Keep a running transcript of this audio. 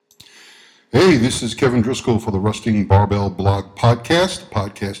Hey, this is Kevin Driscoll for the Rusting Barbell Blog Podcast, a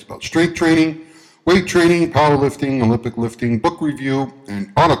podcast about strength training, weight training, powerlifting, Olympic lifting, book review,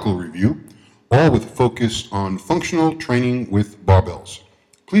 and article review, all with a focus on functional training with barbells.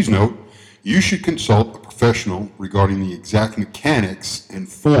 Please note, you should consult a professional regarding the exact mechanics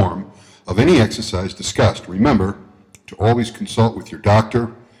and form of any exercise discussed. Remember to always consult with your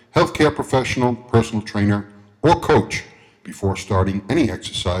doctor, healthcare professional, personal trainer, or coach before starting any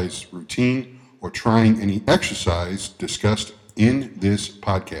exercise routine or trying any exercise discussed in this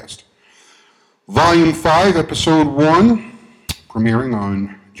podcast. Volume 5, Episode 1, premiering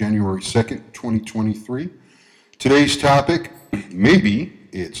on January 2nd, 2023. Today's topic, maybe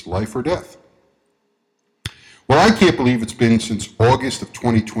it's life or death. Well, I can't believe it's been since August of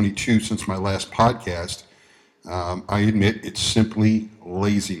 2022 since my last podcast. I admit it's simply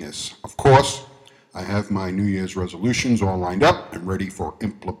laziness. Of course, I have my New Year's resolutions all lined up and ready for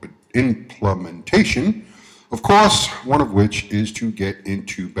implementation. Of course, one of which is to get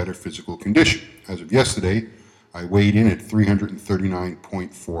into better physical condition. As of yesterday, I weighed in at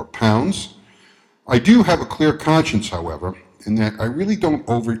 339.4 pounds. I do have a clear conscience, however, in that I really don't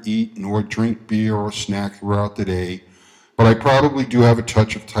overeat nor drink beer or snack throughout the day, but I probably do have a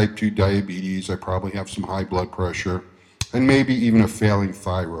touch of type 2 diabetes. I probably have some high blood pressure and maybe even a failing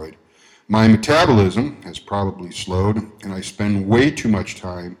thyroid. My metabolism has probably slowed, and I spend way too much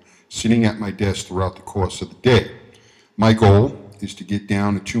time sitting at my desk throughout the course of the day. My goal is to get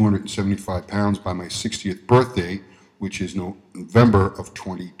down to 275 pounds by my 60th birthday, which is November of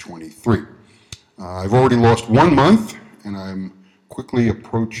 2023. I've already lost 1 month, and I'm quickly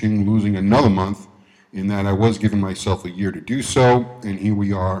approaching losing another month, in that I was giving myself a year to do so, and here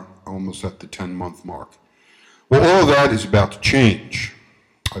we are almost at the 10-month mark. Well, all of that is about to change.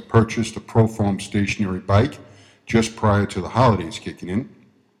 I purchased a Proform stationary bike just prior to the holidays kicking in.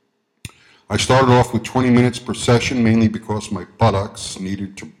 I started off with 20 minutes per session, mainly because my buttocks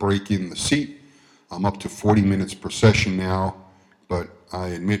needed to break in the seat. I'm up to 40 minutes per session now, but I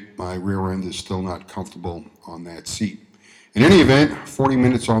admit my rear end is still not comfortable on that seat. In any event, 40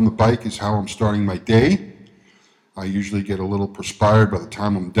 minutes on the bike is how I'm starting my day. I usually get a little perspired by the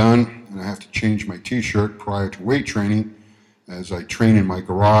time I'm done, and I have to change my t-shirt prior to weight training, as I train in my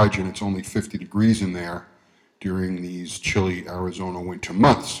garage and it's only 50 degrees in there during these chilly Arizona winter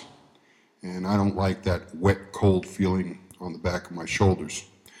months. And I don't like that wet, cold feeling on the back of my shoulders.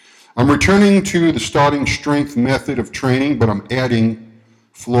 I'm returning to the starting strength method of training, but I'm adding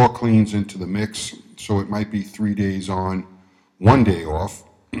floor cleans into the mix, so it might be 3 days on, 1 day off.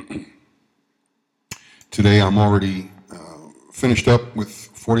 Today I'm already finished up with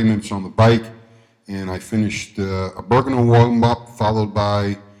 40 minutes on the bike, and I finished a Bergner warm-up followed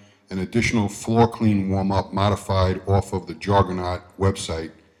by an additional floor clean warm-up modified off of the Jargonaut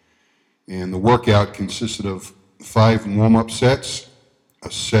website. And the workout consisted of 5 warm-up sets,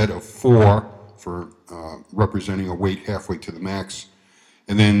 a set of 4 for representing a weight halfway to the max,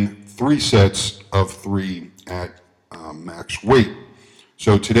 and then 3 sets of 3 at max weight.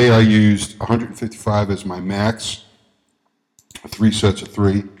 So today I used 155 as my max, 3 sets of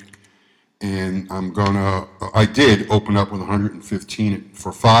 3. And I did open up with 115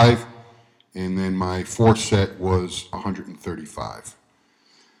 for 5, and then my 4th set was 135.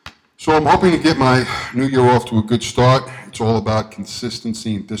 So I'm hoping to get my new year off to a good start. It's all about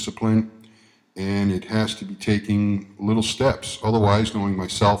consistency and discipline, and it has to be taking little steps. Otherwise, knowing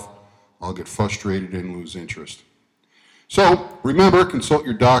myself, I'll get frustrated and lose interest. So remember, consult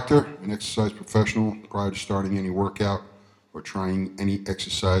your doctor, an exercise professional, prior to starting any workout or trying any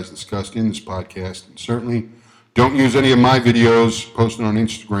exercise discussed in this podcast. And certainly don't use any of my videos posted on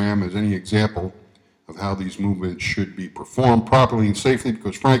Instagram as any example of how these movements should be performed properly and safely,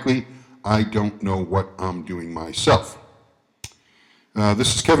 because frankly, I don't know what I'm doing myself.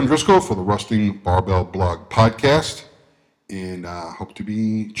 This is Kevin Driscoll for the Rusting Barbell Blog Podcast, and hope to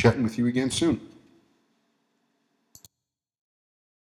be chatting with you again soon.